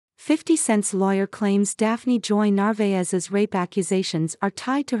50 Cent's lawyer claims Daphne Joy Narvaez's rape accusations are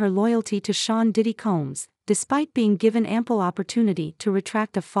tied to her loyalty to Sean Diddy Combs, despite being given ample opportunity to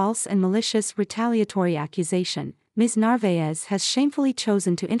retract a false and malicious retaliatory accusation. Ms. Narvaez has shamefully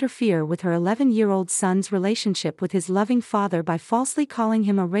chosen to interfere with her 11-year-old son's relationship with his loving father by falsely calling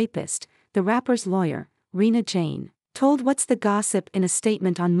him a rapist, the rapper's lawyer, Rena Jane, told What's the Gossip in a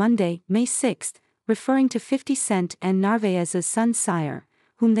statement on Monday, May 6, referring to 50 Cent and Narvaez's son Sire,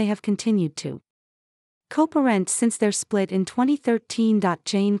 whom they have continued to co-parent since their split in 2013.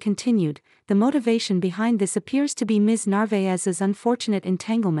 Jane continued, the motivation behind this appears to be Ms. Narvaez's unfortunate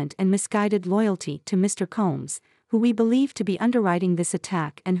entanglement and misguided loyalty to Mr. Combs, who we believe to be underwriting this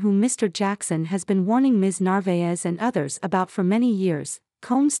attack and whom Mr. Jackson has been warning Ms. Narvaez and others about for many years.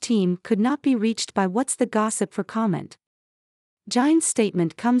 Combs' team could not be reached by What's the Gossip for comment. Jane's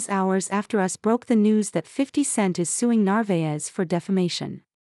statement comes hours after us broke the news that 50 Cent is suing Narvaez for defamation.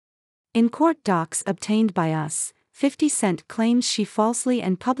 In court docs obtained by us, 50 Cent claims she falsely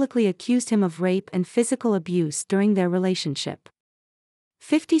and publicly accused him of rape and physical abuse during their relationship.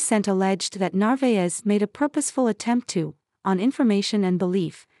 50 Cent alleged that Narvaez made a purposeful attempt to, on information and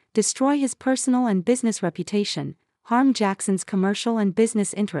belief, destroy his personal and business reputation, harm Jackson's commercial and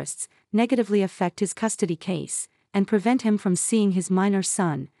business interests, negatively affect his custody case, and prevent him from seeing his minor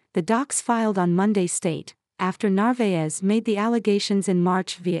son, the docs filed on Monday state. After Narvaez made the allegations in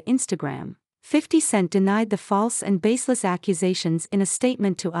March via Instagram, 50 Cent denied the false and baseless accusations in a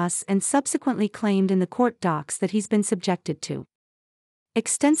statement to us and subsequently claimed in the court docs that he's been subjected to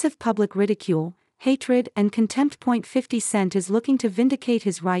extensive public ridicule, hatred, and contempt. 50 Cent is looking to vindicate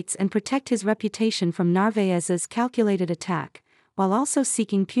his rights and protect his reputation from Narvaez's calculated attack, while also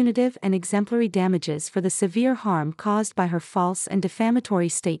seeking punitive and exemplary damages for the severe harm caused by her false and defamatory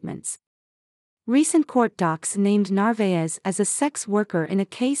statements. Recent court docs named Narvaez as a sex worker in a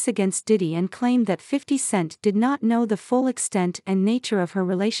case against Diddy and claimed that 50 Cent did not know the full extent and nature of her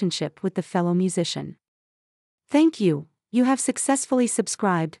relationship with the fellow musician. Thank you. You have successfully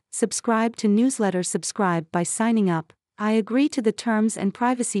subscribed. Subscribe to newsletter. Subscribe by signing up. I agree to the terms and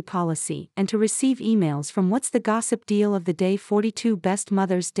privacy policy and to receive emails from What's the Gossip Deal of the Day. 42 Best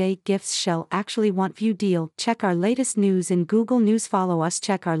Mother's Day Gifts Shall Actually Want View Deal. Check our latest news in Google News. Follow us.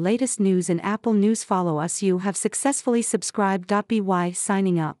 Check our latest news in Apple News. Follow us. You have successfully subscribed. By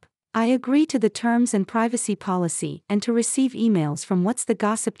signing up, I agree to the terms and privacy policy and to receive emails from What's the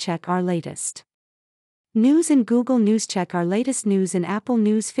Gossip. Check our latest news in Google News. Check our latest news in Apple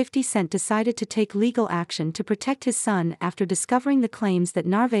News. 50 Cent decided to take legal action to protect his son after discovering the claims that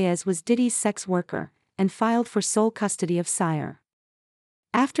Narvaez was Diddy's sex worker, and filed for sole custody of Sire.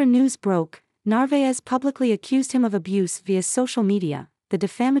 After news broke, Narvaez publicly accused him of abuse via social media. The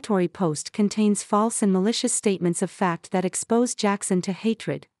defamatory post contains false and malicious statements of fact that expose Jackson to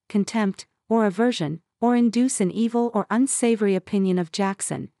hatred, contempt, or aversion, or induce an evil or unsavory opinion of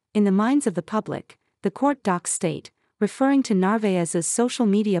Jackson, in the minds of the public. The court docs state, referring to Narvaez's social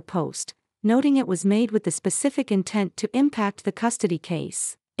media post, noting it was made with the specific intent to impact the custody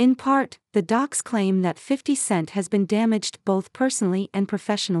case. In part, the docs claim that 50 Cent has been damaged both personally and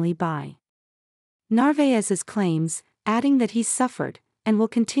professionally by Narvaez's claims, adding that he's suffered, and will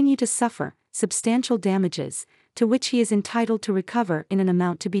continue to suffer, substantial damages, to which he is entitled to recover in an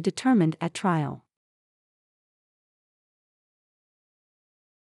amount to be determined at trial.